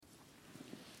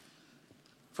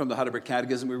From the Heidelberg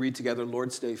Catechism, we read together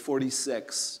Lord's Day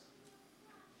 46.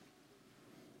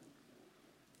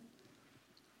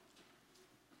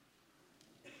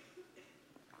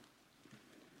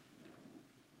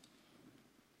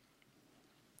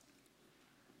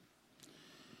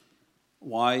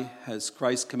 Why has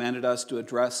Christ commanded us to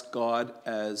address God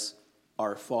as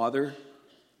our Father?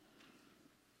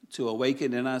 To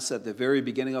awaken in us at the very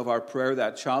beginning of our prayer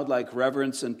that childlike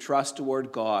reverence and trust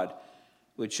toward God,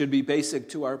 which should be basic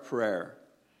to our prayer.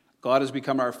 God has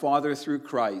become our Father through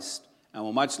Christ and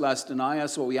will much less deny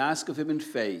us what we ask of him in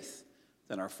faith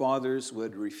than our fathers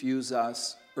would refuse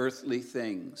us earthly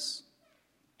things.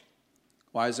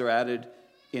 Why is there added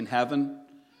in heaven?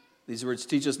 These words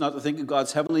teach us not to think of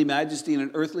God's heavenly majesty in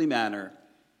an earthly manner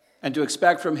and to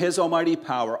expect from his almighty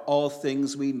power all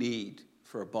things we need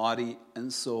for body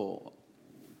and soul.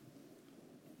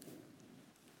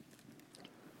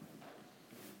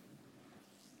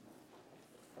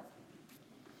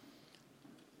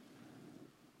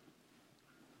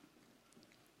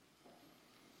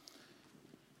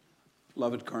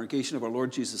 Beloved congregation of our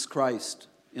Lord Jesus Christ,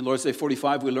 in Lord's Day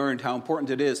 45 we learned how important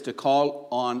it is to call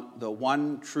on the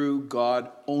one true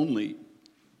God only.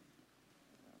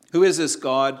 Who is this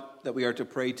God that we are to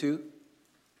pray to?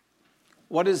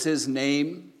 What is his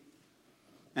name?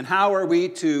 And how are we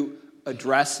to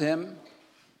address him?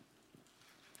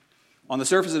 On the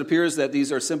surface it appears that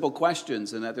these are simple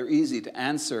questions and that they're easy to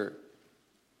answer.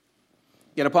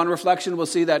 Yet upon reflection we'll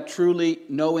see that truly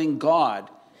knowing God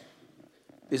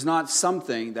is not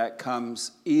something that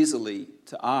comes easily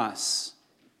to us.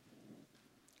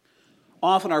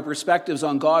 Often our perspectives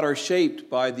on God are shaped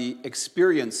by the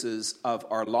experiences of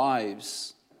our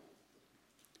lives,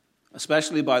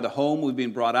 especially by the home we've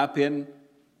been brought up in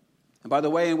and by the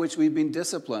way in which we've been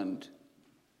disciplined.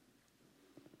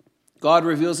 God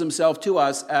reveals himself to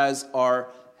us as our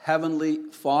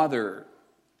heavenly Father.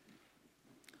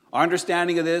 Our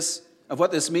understanding of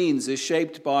what this means, is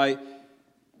shaped by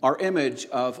our image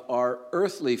of our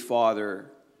earthly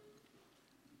father.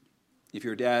 If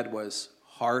your dad was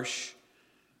harsh,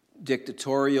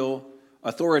 dictatorial,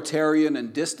 authoritarian,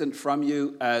 and distant from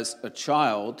you as a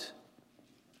child,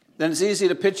 then it's easy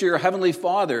to picture your heavenly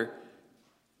Father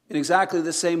in exactly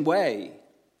the same way.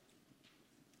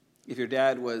 If your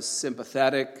dad was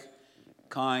sympathetic,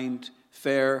 kind,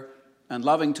 fair, and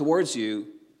loving towards you,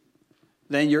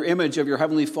 then your image of your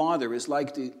heavenly Father is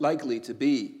likely to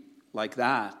be like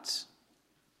that.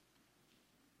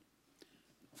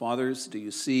 Fathers, do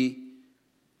you see?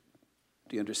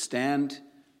 Do you understand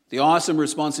the awesome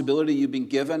responsibility you've been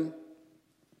given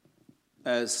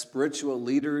as spiritual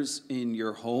leaders in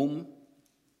your home?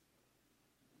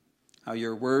 How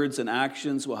your words and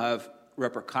actions will have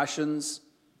repercussions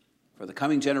for the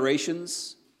coming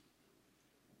generations?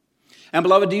 And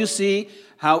beloved, do you see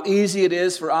how easy it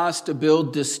is for us to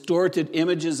build distorted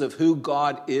images of who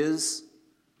God is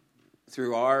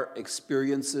through our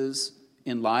experiences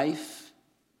in life?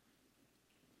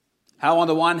 How on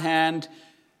the one hand,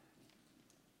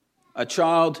 a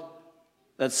child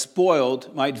that's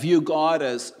spoiled might view God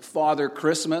as Father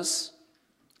Christmas,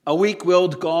 a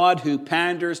weak-willed God who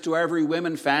panders to every whim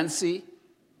and fancy,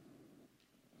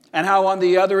 and how on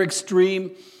the other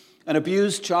extreme, an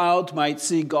abused child might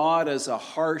see God as a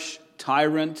harsh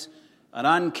tyrant, an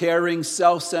uncaring,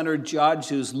 self-centered judge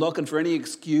who's looking for any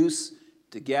excuse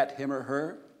to get him or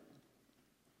her.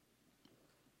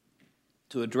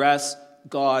 To address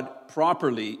God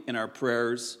properly in our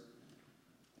prayers,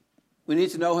 we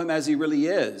need to know him as he really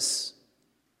is.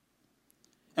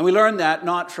 And we learn that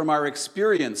not from our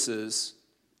experiences,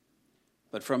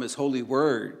 but from his holy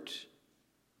word.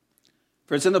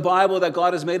 For it's in the Bible that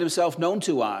God has made himself known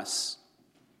to us.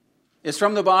 It's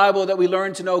from the Bible that we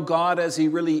learn to know God as he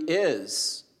really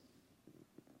is.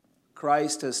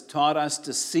 Christ has taught us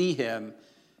to see him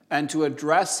and to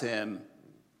address him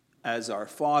as our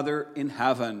Father in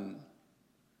heaven.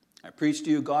 I preach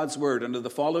to you God's word under the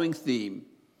following theme.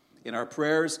 In our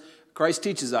prayers, Christ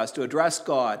teaches us to address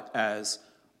God as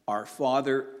our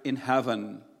Father in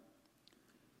heaven.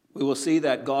 We will see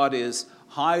that God is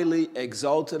highly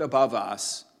exalted above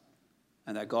us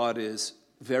and that God is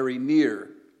very near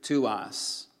to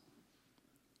us.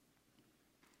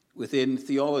 Within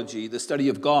theology, the study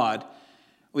of God,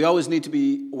 we always need to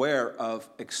be aware of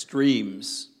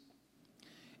extremes.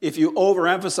 If you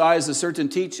overemphasize a certain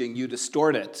teaching, you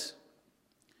distort it.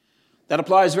 That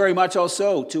applies very much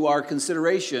also to our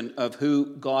consideration of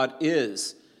who God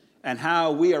is and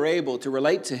how we are able to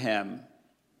relate to him.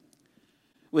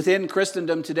 Within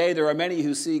Christendom today, there are many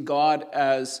who see God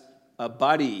as a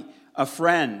buddy, a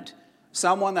friend,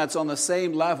 someone that's on the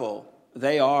same level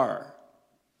they are.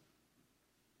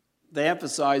 They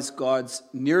emphasize God's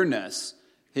nearness,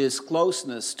 his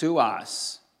closeness to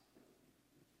us.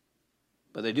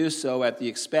 But they do so at the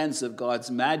expense of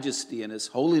God's majesty and his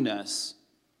holiness.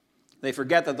 They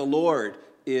forget that the Lord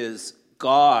is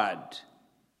God,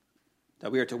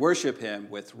 that we are to worship him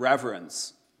with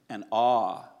reverence and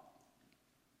awe.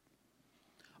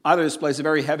 Others place a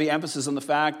very heavy emphasis on the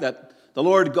fact that the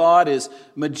Lord God is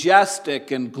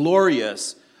majestic and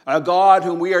glorious, a God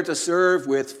whom we are to serve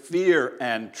with fear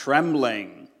and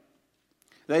trembling.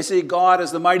 They see God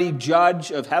as the mighty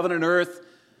judge of heaven and earth,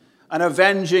 an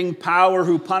avenging power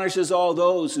who punishes all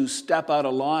those who step out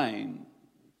of line.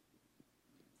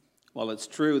 While it's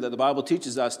true that the Bible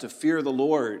teaches us to fear the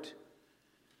Lord,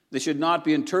 this should not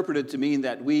be interpreted to mean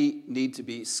that we need to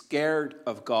be scared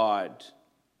of God.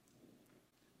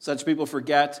 Such people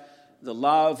forget the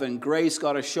love and grace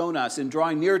God has shown us in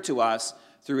drawing near to us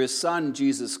through his Son,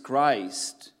 Jesus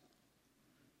Christ.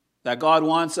 That God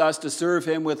wants us to serve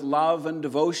him with love and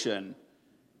devotion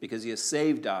because he has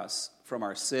saved us from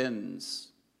our sins.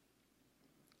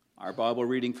 Our Bible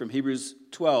reading from Hebrews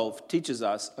 12 teaches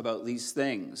us about these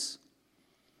things.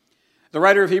 The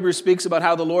writer of Hebrews speaks about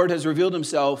how the Lord has revealed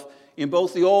himself in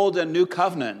both the Old and New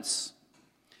Covenants.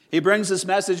 He brings this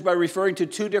message by referring to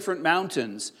two different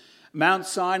mountains, Mount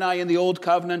Sinai in the Old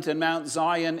Covenant and Mount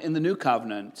Zion in the New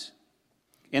Covenant.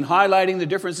 In highlighting the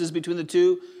differences between the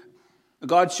two,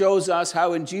 God shows us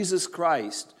how in Jesus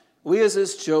Christ, we as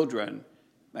his children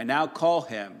may now call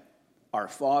him our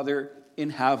Father in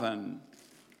heaven.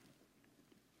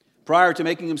 Prior to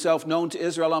making himself known to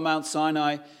Israel on Mount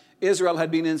Sinai, Israel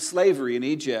had been in slavery in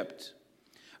Egypt.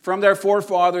 From their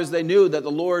forefathers, they knew that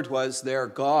the Lord was their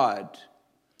God.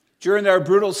 During their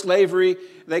brutal slavery,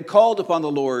 they called upon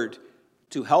the Lord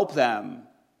to help them.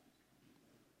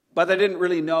 But they didn't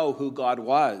really know who God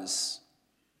was.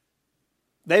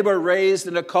 They were raised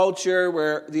in a culture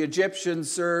where the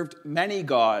Egyptians served many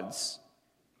gods.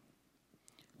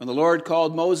 When the Lord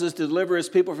called Moses to deliver his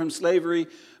people from slavery,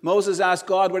 Moses asked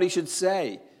God what he should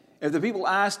say if the people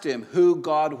asked him who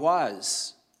God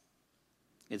was.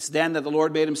 It's then that the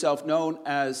Lord made himself known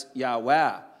as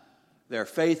Yahweh, their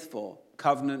faithful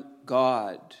covenant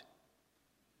God.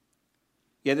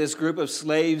 Yet this group of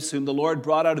slaves whom the Lord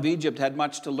brought out of Egypt had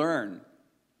much to learn.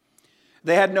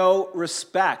 They had no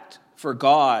respect for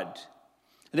God.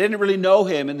 They didn't really know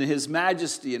him in his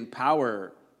majesty and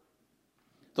power.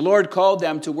 The Lord called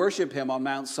them to worship him on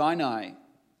Mount Sinai.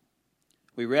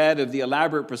 We read of the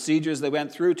elaborate procedures they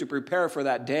went through to prepare for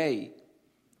that day.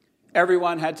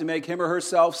 Everyone had to make him or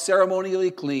herself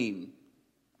ceremonially clean.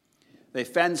 They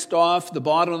fenced off the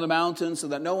bottom of the mountain so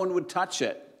that no one would touch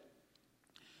it.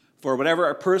 For whatever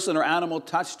a person or animal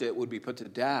touched it would be put to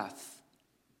death.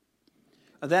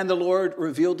 And then the Lord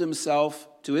revealed himself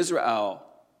to Israel.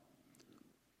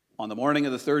 On the morning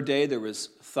of the third day, there was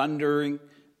thundering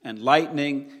and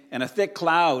lightning and a thick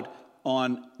cloud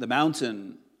on the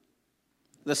mountain.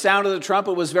 The sound of the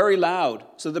trumpet was very loud,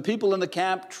 so the people in the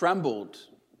camp trembled.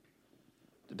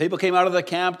 The people came out of the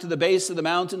camp to the base of the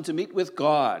mountain to meet with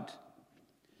God.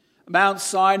 Mount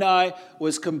Sinai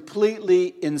was completely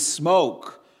in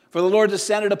smoke, for the Lord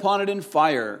descended upon it in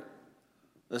fire.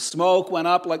 The smoke went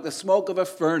up like the smoke of a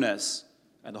furnace,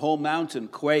 and the whole mountain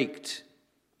quaked.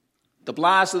 The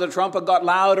blast of the trumpet got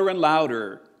louder and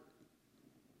louder.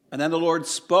 And then the Lord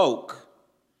spoke.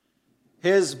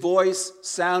 His voice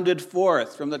sounded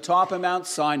forth from the top of Mount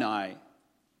Sinai.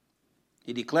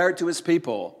 He declared to his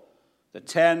people the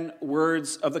 10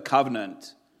 words of the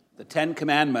covenant, the 10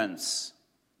 commandments.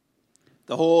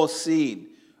 The whole scene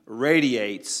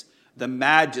radiates the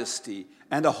majesty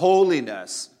and the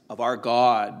holiness of our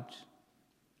God.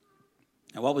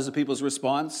 And what was the people's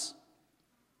response?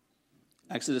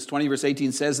 Exodus 20 verse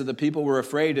 18 says that the people were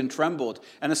afraid and trembled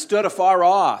and stood afar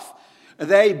off.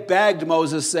 They begged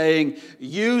Moses, saying,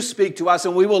 "You speak to us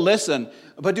and we will listen,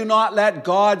 but do not let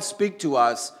God speak to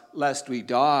us, lest we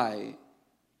die."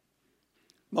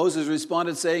 Moses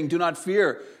responded, saying, "Do not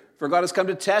fear, for God has come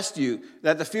to test you,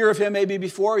 that the fear of him may be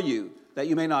before you, that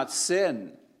you may not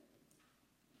sin."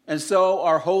 And so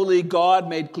our holy God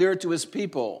made clear to his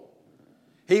people,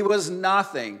 he was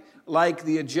nothing like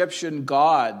the Egyptian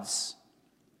gods.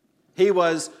 He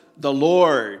was the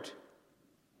Lord,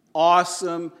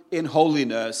 awesome in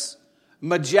holiness,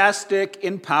 majestic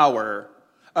in power,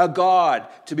 a God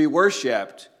to be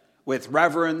worshipped with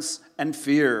reverence and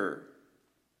fear.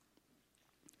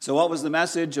 So what was the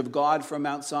message of God from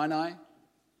Mount Sinai?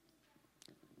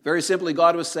 Very simply,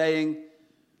 God was saying,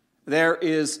 there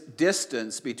is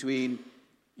distance between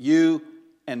you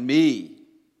and me.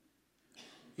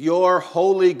 Your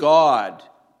holy God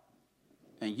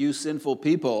and you sinful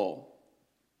people.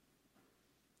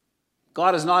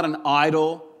 God is not an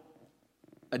idol,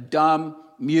 a dumb,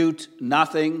 mute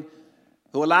nothing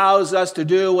who allows us to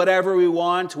do whatever we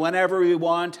want, whenever we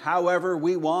want, however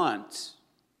we want.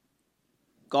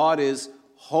 God is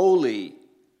holy,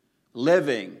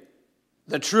 living,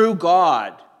 the true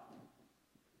God.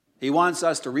 He wants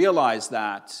us to realize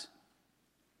that.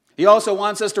 He also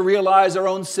wants us to realize our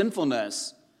own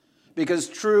sinfulness, because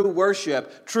true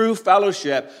worship, true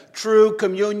fellowship, true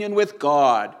communion with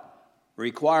God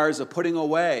requires a putting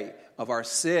away of our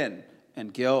sin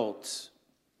and guilt.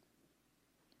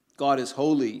 God is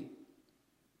holy.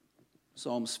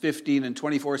 Psalms 15 and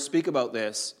 24 speak about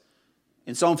this.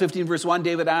 In Psalm 15, verse 1,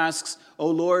 David asks, O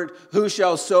Lord, who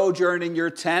shall sojourn in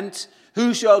your tent?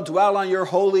 Who shall dwell on your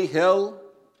holy hill?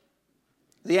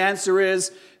 The answer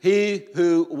is, he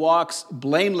who walks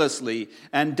blamelessly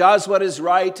and does what is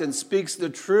right and speaks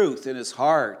the truth in his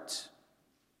heart.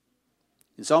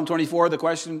 In Psalm 24, the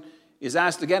question is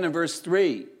asked again in verse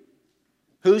 3.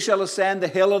 Who shall ascend the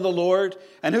hill of the Lord,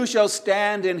 and who shall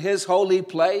stand in his holy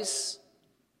place?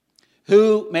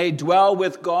 Who may dwell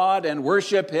with God and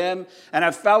worship him and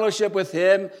have fellowship with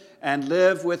him and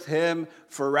live with him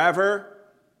forever?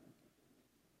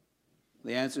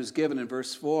 The answer is given in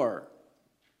verse 4.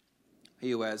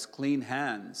 He who has clean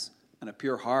hands and a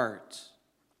pure heart.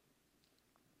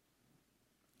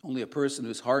 Only a person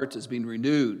whose heart has been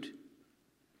renewed,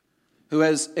 who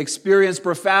has experienced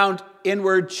profound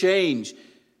inward change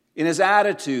in his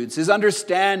attitudes, his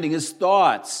understanding, his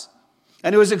thoughts,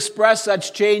 and who has expressed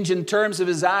such change in terms of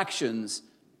his actions,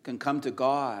 can come to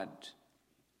God.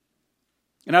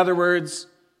 In other words,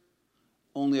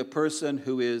 only a person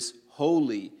who is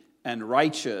holy and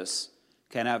righteous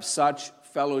can have such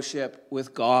fellowship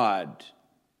with God.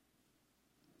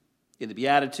 In the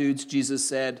Beatitudes, Jesus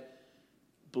said,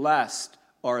 "Blessed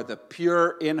are the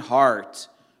pure in heart,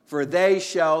 for they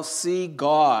shall see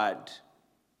God."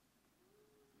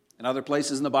 In other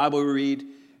places in the Bible we read,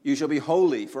 "You shall be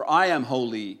holy, for I am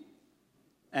holy."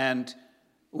 And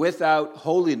without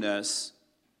holiness,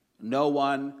 no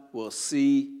one will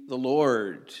see the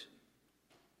Lord.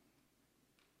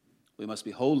 We must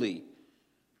be holy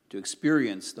to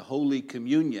experience the holy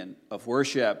communion of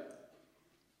worship.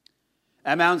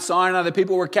 At Mount Sinai, the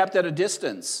people were kept at a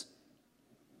distance.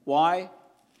 Why?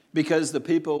 Because the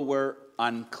people were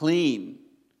unclean.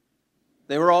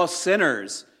 They were all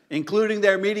sinners, including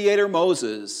their mediator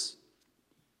Moses.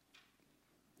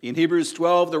 In Hebrews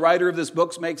 12, the writer of this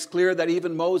book makes clear that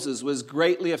even Moses was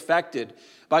greatly affected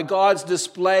by God's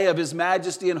display of his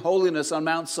majesty and holiness on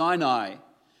Mount Sinai.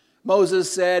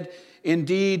 Moses said,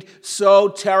 "Indeed, so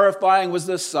terrifying was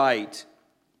the sight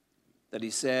that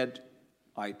he said,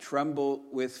 'I tremble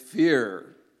with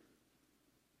fear.'"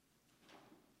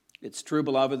 It's true,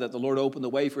 beloved, that the Lord opened the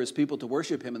way for his people to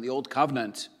worship him in the Old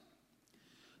Covenant.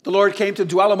 The Lord came to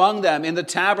dwell among them in the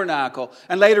tabernacle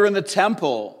and later in the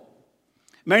temple.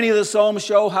 Many of the Psalms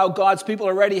show how God's people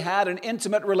already had an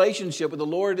intimate relationship with the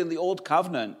Lord in the Old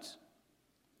Covenant.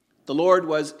 The Lord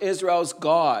was Israel's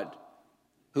God,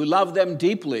 who loved them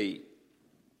deeply.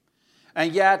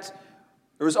 And yet,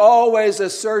 there was always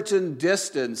a certain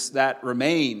distance that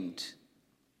remained.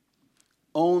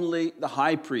 Only the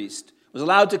high priest was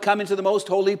allowed to come into the most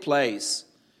holy place,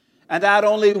 and that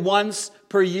only once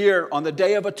per year on the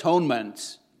Day of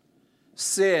Atonement.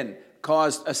 Sin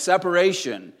caused a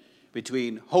separation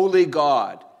between holy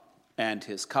God and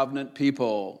his covenant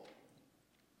people.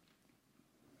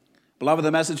 Beloved,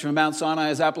 the message from Mount Sinai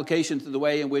has application to the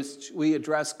way in which we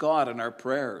address God in our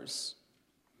prayers.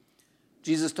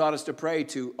 Jesus taught us to pray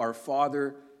to our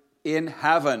Father in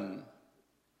heaven.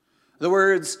 The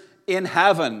words "in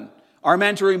heaven" are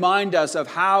meant to remind us of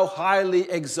how highly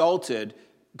exalted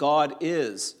God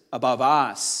is above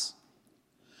us.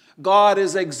 God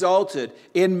is exalted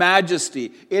in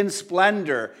majesty, in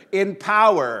splendor, in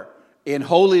power, in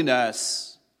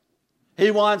holiness.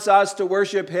 He wants us to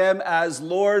worship him as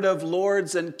Lord of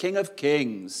lords and King of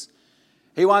kings.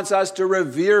 He wants us to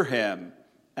revere him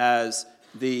as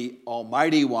the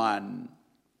Almighty One.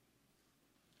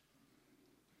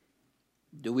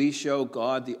 Do we show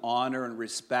God the honor and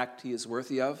respect he is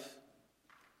worthy of?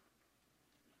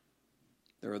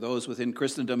 There are those within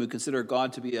Christendom who consider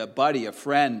God to be a buddy, a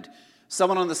friend,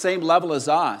 someone on the same level as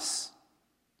us.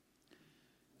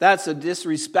 That's a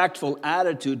disrespectful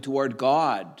attitude toward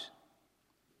God.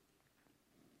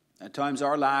 At times,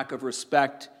 our lack of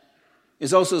respect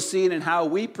is also seen in how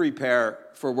we prepare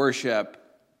for worship.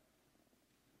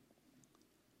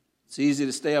 It's easy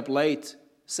to stay up late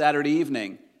Saturday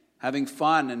evening, having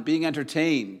fun and being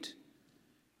entertained,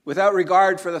 without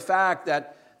regard for the fact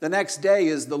that the next day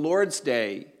is the Lord's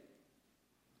Day,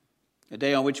 a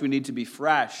day on which we need to be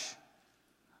fresh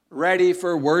ready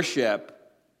for worship,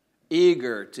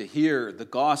 eager to hear the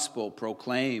gospel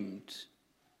proclaimed.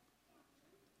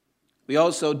 We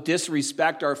also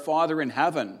disrespect our Father in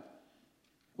heaven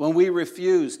when we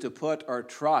refuse to put our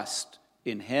trust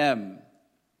in him.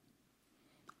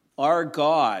 Our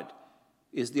God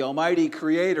is the almighty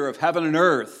creator of heaven and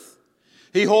earth.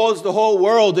 He holds the whole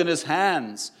world in his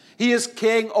hands. He is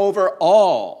king over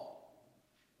all.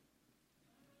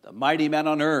 The mighty men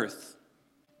on earth,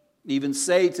 even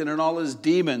Satan and all his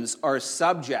demons, are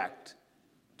subject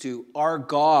to our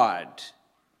God.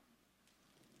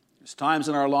 There's times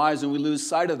in our lives when we lose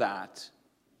sight of that.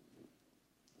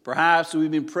 Perhaps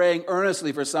we've been praying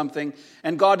earnestly for something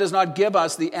and God does not give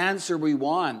us the answer we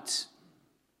want.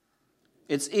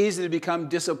 It's easy to become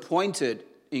disappointed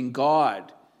in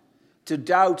God, to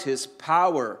doubt his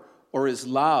power or his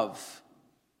love.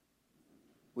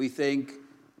 We think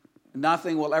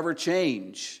nothing will ever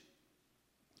change,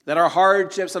 that our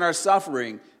hardships and our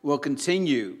suffering will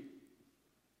continue.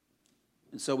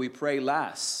 And so we pray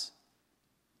less.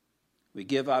 We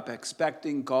give up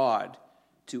expecting God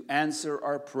to answer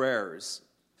our prayers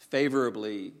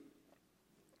favorably.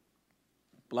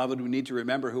 Beloved, we need to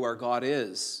remember who our God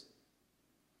is.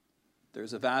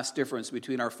 There's a vast difference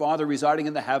between our Father residing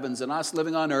in the heavens and us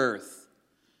living on earth.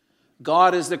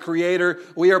 God is the creator.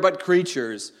 We are but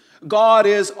creatures. God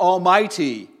is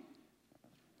almighty.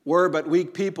 We're but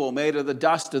weak people made of the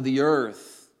dust of the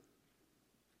earth.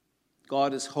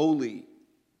 God is holy.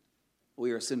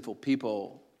 We are sinful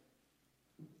people.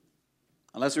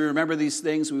 Unless we remember these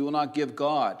things, we will not give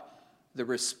God the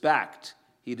respect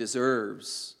he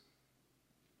deserves.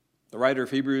 The writer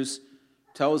of Hebrews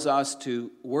tells us to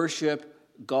worship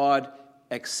God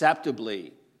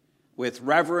acceptably, with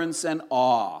reverence and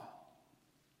awe.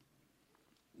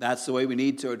 That's the way we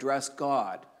need to address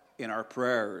God in our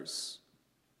prayers.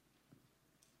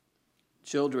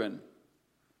 Children,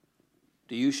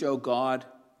 do you show God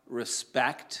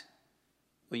respect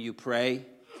when you pray?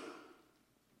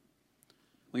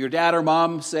 When your dad or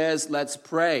mom says, "Let's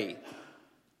pray,"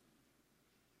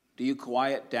 do you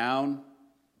quiet down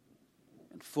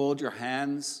and fold your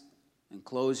hands and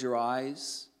close your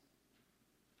eyes?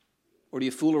 Or do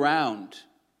you fool around?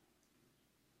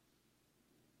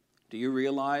 Do you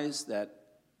realize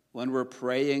that when we're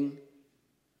praying,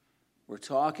 we're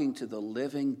talking to the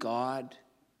living God,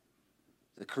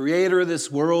 the creator of this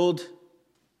world,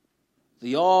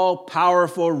 the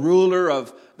all-powerful ruler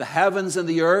of the heavens and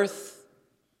the earth?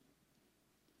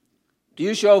 Do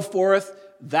you show forth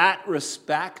that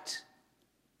respect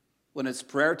when it's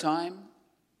prayer time?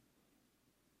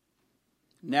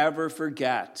 Never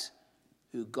forget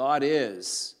who God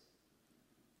is,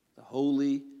 the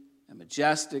holy and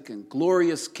majestic and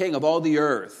glorious King of all the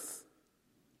earth.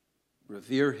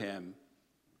 Revere him,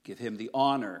 give him the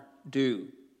honor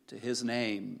due to his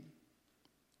name.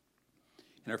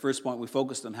 In our first point, we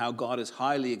focused on how God is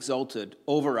highly exalted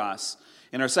over us.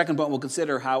 In our second point, we'll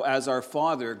consider how, as our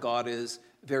Father, God is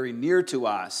very near to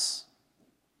us.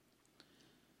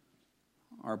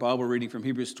 Our Bible reading from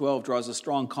Hebrews 12 draws a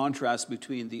strong contrast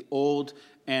between the Old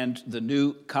and the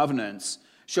New Covenants,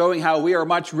 showing how we are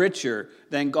much richer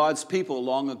than God's people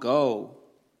long ago.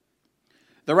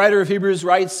 The writer of Hebrews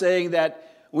writes saying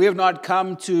that we have not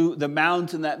come to the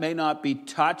mountain that may not be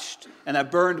touched and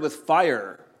that burned with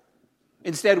fire.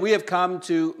 Instead, we have come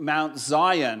to Mount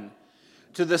Zion,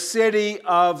 to the city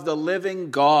of the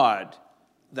living God,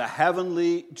 the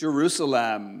heavenly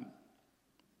Jerusalem.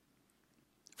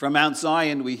 From Mount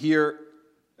Zion, we hear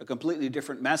a completely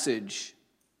different message.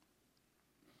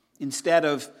 Instead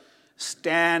of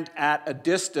stand at a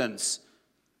distance,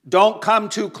 don't come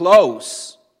too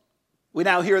close, we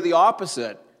now hear the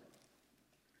opposite.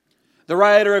 The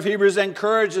writer of Hebrews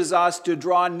encourages us to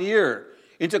draw near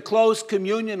into close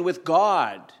communion with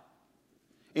God.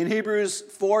 In Hebrews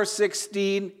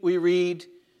 4:16, we read,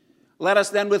 "Let us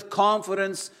then with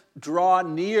confidence draw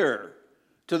near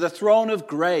to the throne of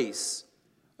grace,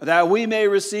 that we may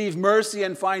receive mercy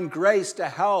and find grace to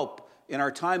help in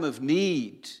our time of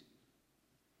need."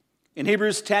 In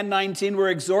Hebrews 10:19, we're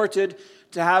exhorted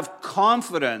to have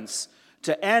confidence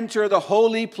to enter the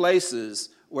holy places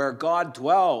where God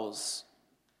dwells.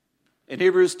 In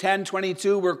Hebrews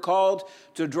 10:22, we're called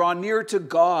to draw near to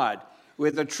God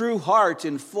with a true heart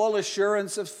in full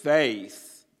assurance of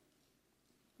faith.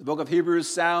 The book of Hebrews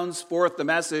sounds forth the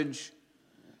message,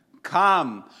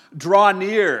 come, draw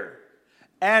near,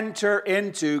 enter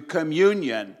into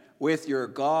communion with your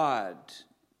God.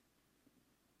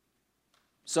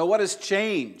 So what has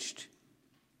changed?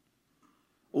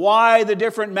 Why the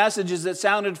different messages that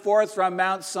sounded forth from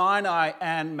Mount Sinai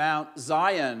and Mount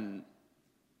Zion?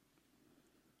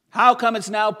 How come it's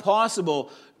now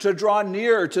possible to draw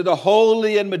near to the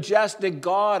holy and majestic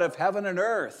God of heaven and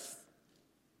earth?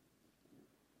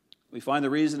 We find the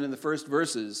reason in the first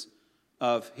verses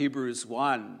of Hebrews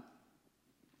 1.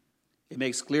 It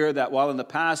makes clear that while in the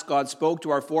past God spoke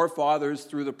to our forefathers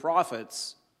through the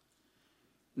prophets,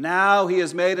 now he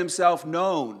has made himself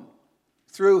known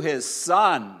through his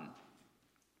Son.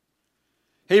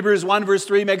 Hebrews 1 verse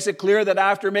 3 makes it clear that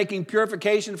after making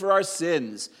purification for our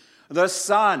sins, the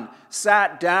Son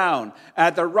sat down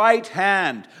at the right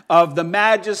hand of the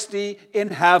Majesty in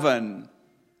heaven.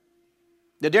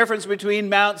 The difference between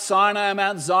Mount Sinai and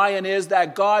Mount Zion is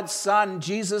that God's Son,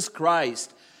 Jesus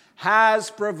Christ, has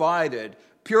provided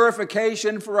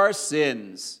purification for our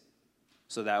sins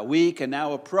so that we can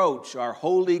now approach our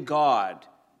holy God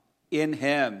in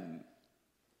him.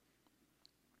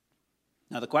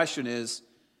 Now the question is,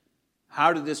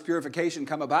 how did this purification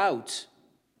come about?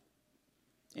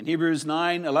 In Hebrews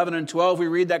 9, 11, and 12, we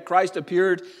read that Christ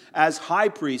appeared as high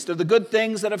priest of the good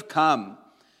things that have come.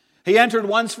 He entered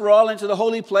once for all into the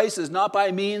holy places, not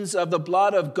by means of the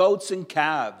blood of goats and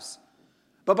calves,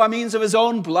 but by means of his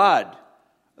own blood,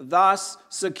 thus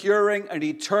securing an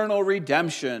eternal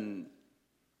redemption.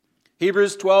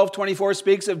 Hebrews 12:24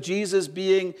 speaks of Jesus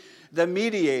being the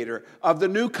mediator of the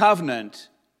new covenant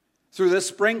through the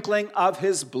sprinkling of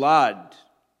his blood.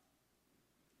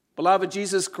 Beloved,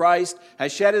 Jesus Christ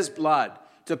has shed his blood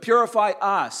to purify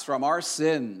us from our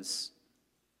sins.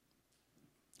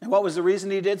 And what was the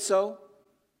reason he did so?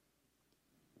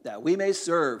 That we may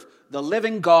serve the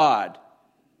living God,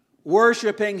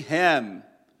 worshiping him,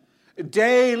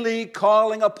 daily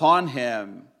calling upon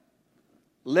him,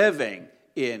 living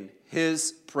in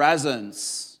his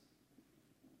presence.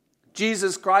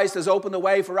 Jesus Christ has opened the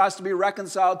way for us to be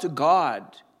reconciled to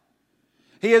God.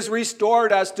 He has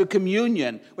restored us to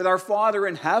communion with our Father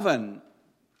in heaven.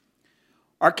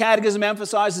 Our catechism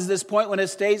emphasizes this point when it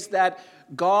states that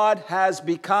God has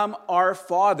become our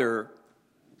Father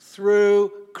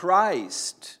through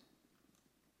Christ.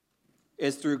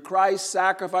 It's through Christ's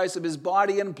sacrifice of his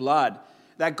body and blood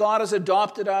that God has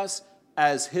adopted us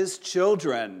as his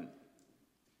children.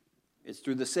 It's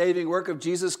through the saving work of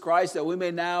Jesus Christ that we may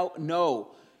now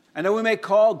know and that we may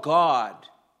call God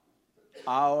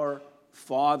our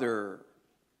Father.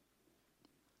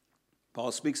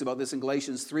 Paul speaks about this in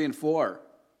Galatians 3 and 4.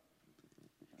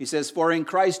 He says, "For in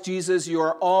Christ Jesus you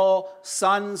are all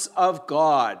sons of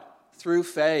God through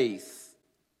faith."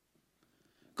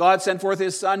 God sent forth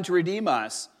his Son to redeem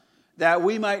us, that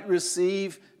we might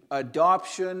receive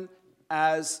adoption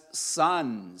as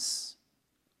sons.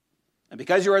 And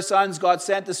because you are sons, God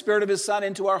sent the Spirit of his Son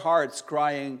into our hearts,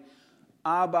 crying,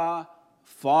 "Abba,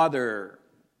 Father."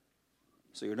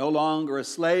 So you're no longer a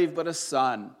slave, but a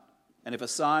son. And if a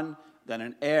son, then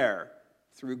an heir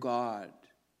through God.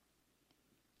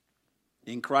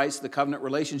 In Christ, the covenant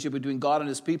relationship between God and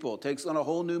his people takes on a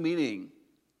whole new meaning.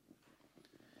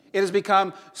 It has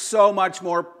become so much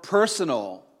more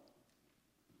personal.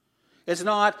 It's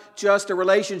not just a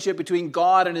relationship between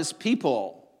God and his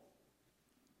people.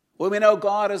 We may know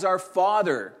God as our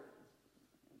Father.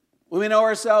 We may know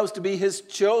ourselves to be his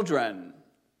children.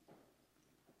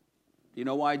 Do you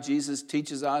know why Jesus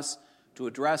teaches us to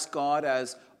address God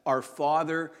as our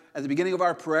Father at the beginning of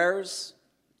our prayers?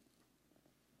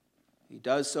 He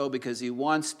does so because he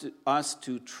wants us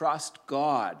to trust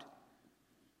God,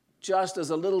 just as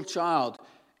a little child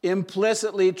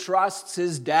implicitly trusts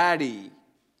his daddy.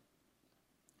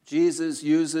 Jesus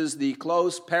uses the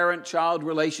close parent-child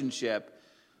relationship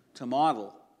to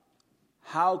model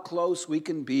how close we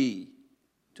can be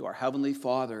to our Heavenly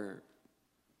Father.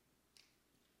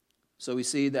 So we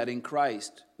see that in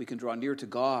Christ we can draw near to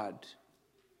God.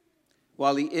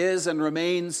 While he is and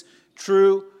remains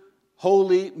true,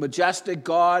 holy, majestic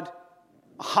God,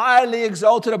 highly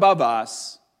exalted above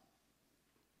us,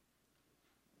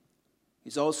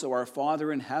 he's also our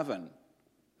Father in heaven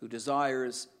who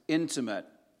desires intimate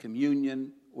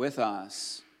communion with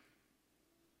us.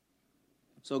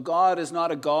 So God is not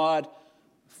a God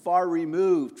far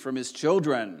removed from his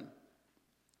children.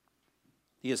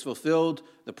 He has fulfilled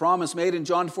the promise made in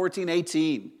John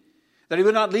 14:18, that he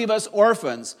would not leave us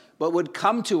orphans, but would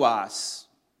come to us.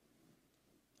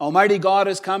 Almighty God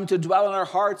has come to dwell in our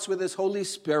hearts with his Holy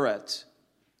Spirit.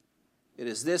 It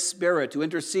is this Spirit who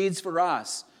intercedes for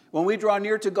us when we draw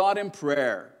near to God in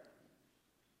prayer.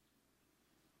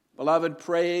 Beloved,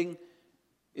 praying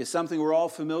is something we're all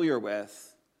familiar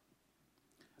with.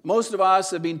 Most of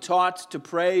us have been taught to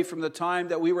pray from the time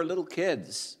that we were little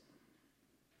kids.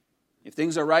 If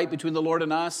things are right between the Lord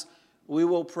and us, we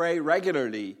will pray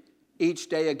regularly each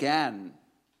day again.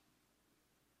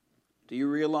 Do you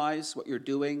realize what you're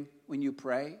doing when you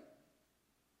pray?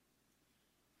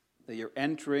 That you're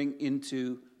entering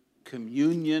into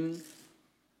communion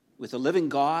with the living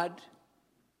God?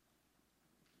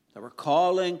 That we're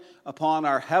calling upon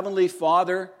our Heavenly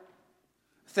Father,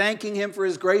 thanking Him for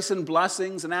His grace and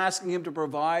blessings and asking Him to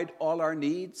provide all our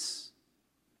needs?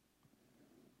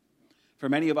 For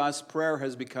many of us, prayer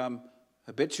has become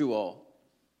habitual.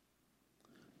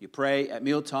 You pray at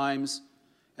meal times,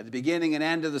 at the beginning and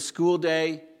end of the school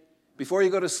day, before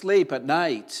you go to sleep at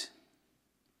night.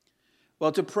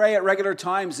 Well, to pray at regular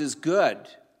times is good.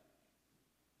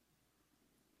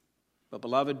 But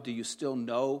beloved, do you still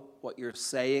know what you're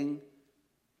saying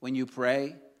when you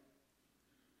pray?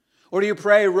 Or do you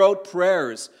pray rote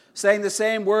prayers, saying the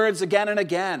same words again and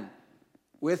again,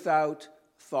 without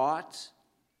thought?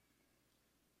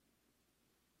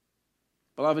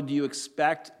 Beloved, do you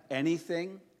expect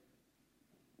anything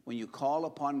when you call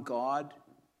upon God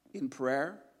in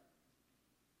prayer?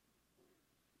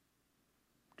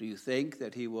 Do you think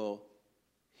that He will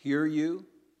hear you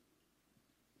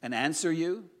and answer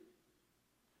you?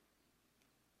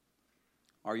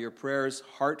 Are your prayers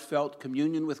heartfelt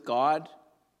communion with God?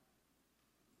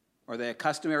 Or are they a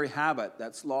customary habit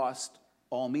that's lost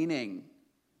all meaning?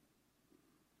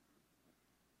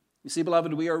 You see,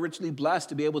 beloved, we are richly blessed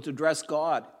to be able to address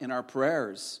God in our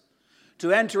prayers,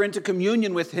 to enter into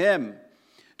communion with Him,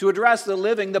 to address the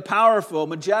living, the powerful,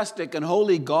 majestic, and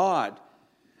holy God,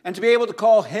 and to be able to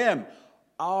call Him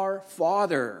our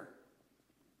Father.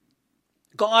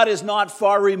 God is not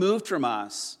far removed from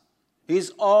us. He's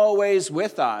always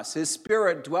with us. His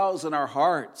Spirit dwells in our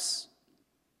hearts.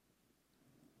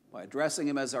 By addressing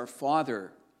Him as our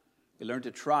Father, we learn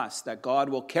to trust that God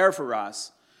will care for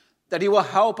us, that He will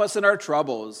help us in our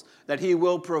troubles, that He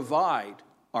will provide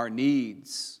our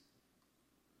needs.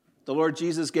 The Lord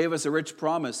Jesus gave us a rich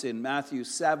promise in Matthew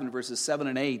 7, verses 7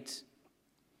 and 8.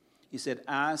 He said,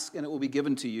 "Ask and it will be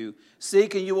given to you.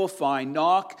 Seek and you will find.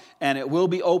 Knock and it will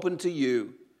be opened to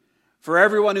you. For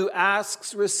everyone who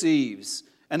asks receives,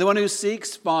 and the one who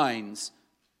seeks finds,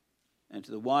 and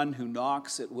to the one who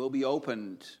knocks it will be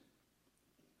opened."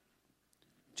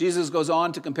 Jesus goes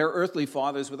on to compare earthly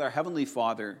fathers with our Heavenly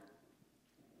Father.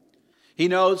 He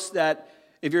notes that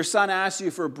if your son asks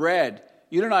you for bread,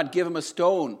 you do not give him a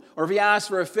stone. Or if he asks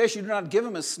for a fish, you do not give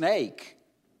him a snake.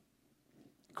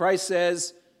 Christ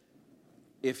says,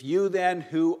 if you then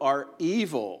who are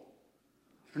evil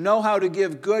know how to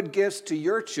give good gifts to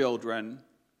your children,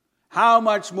 how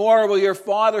much more will your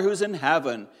Father who's in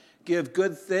heaven give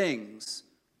good things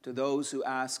to those who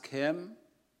ask Him?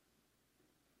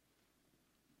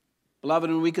 Beloved,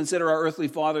 when we consider our earthly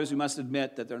fathers, we must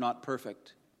admit that they're not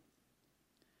perfect.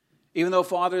 Even though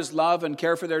fathers love and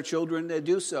care for their children, they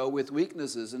do so with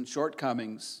weaknesses and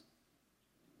shortcomings.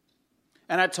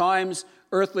 And at times,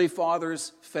 earthly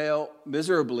fathers fail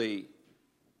miserably.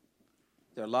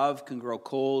 Their love can grow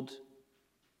cold.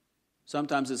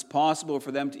 Sometimes it's possible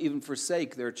for them to even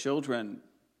forsake their children.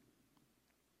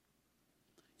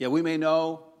 Yet we may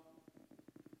know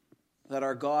that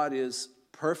our God is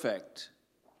perfect,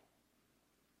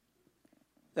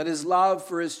 that His love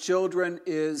for His children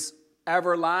is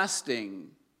everlasting,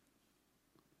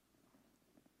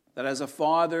 that as a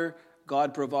Father,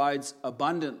 God provides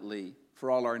abundantly for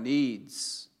all our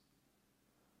needs.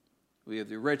 We have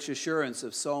the rich assurance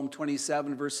of Psalm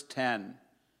 27, verse 10,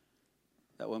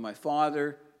 that when my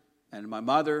father and my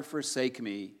mother forsake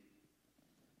me,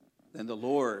 then the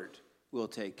Lord will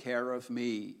take care of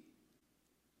me.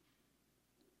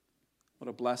 What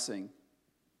a blessing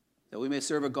that we may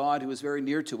serve a God who is very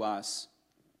near to us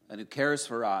and who cares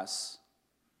for us,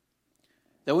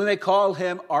 that we may call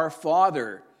Him our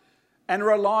Father and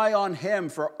rely on Him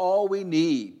for all we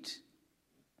need.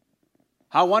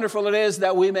 How wonderful it is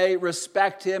that we may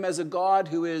respect Him as a God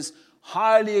who is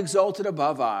highly exalted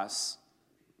above us,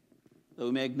 that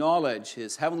we may acknowledge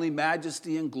His heavenly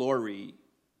majesty and glory.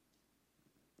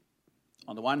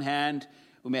 On the one hand,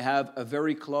 we may have a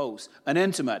very close, an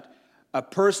intimate, a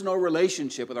personal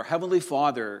relationship with our Heavenly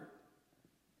Father.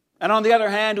 And on the other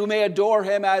hand, we may adore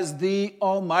Him as the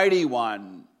Almighty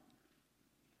One.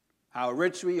 How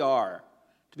rich we are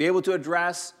to be able to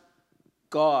address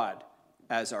God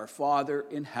as our Father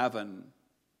in heaven.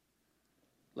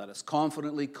 Let us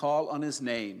confidently call on His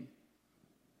name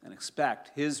and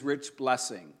expect His rich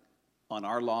blessing on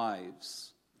our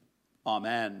lives.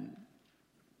 Amen.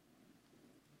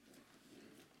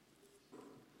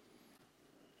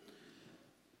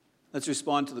 Let's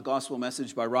respond to the gospel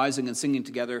message by rising and singing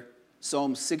together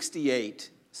Psalm 68,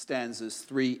 stanzas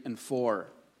 3 and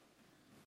 4.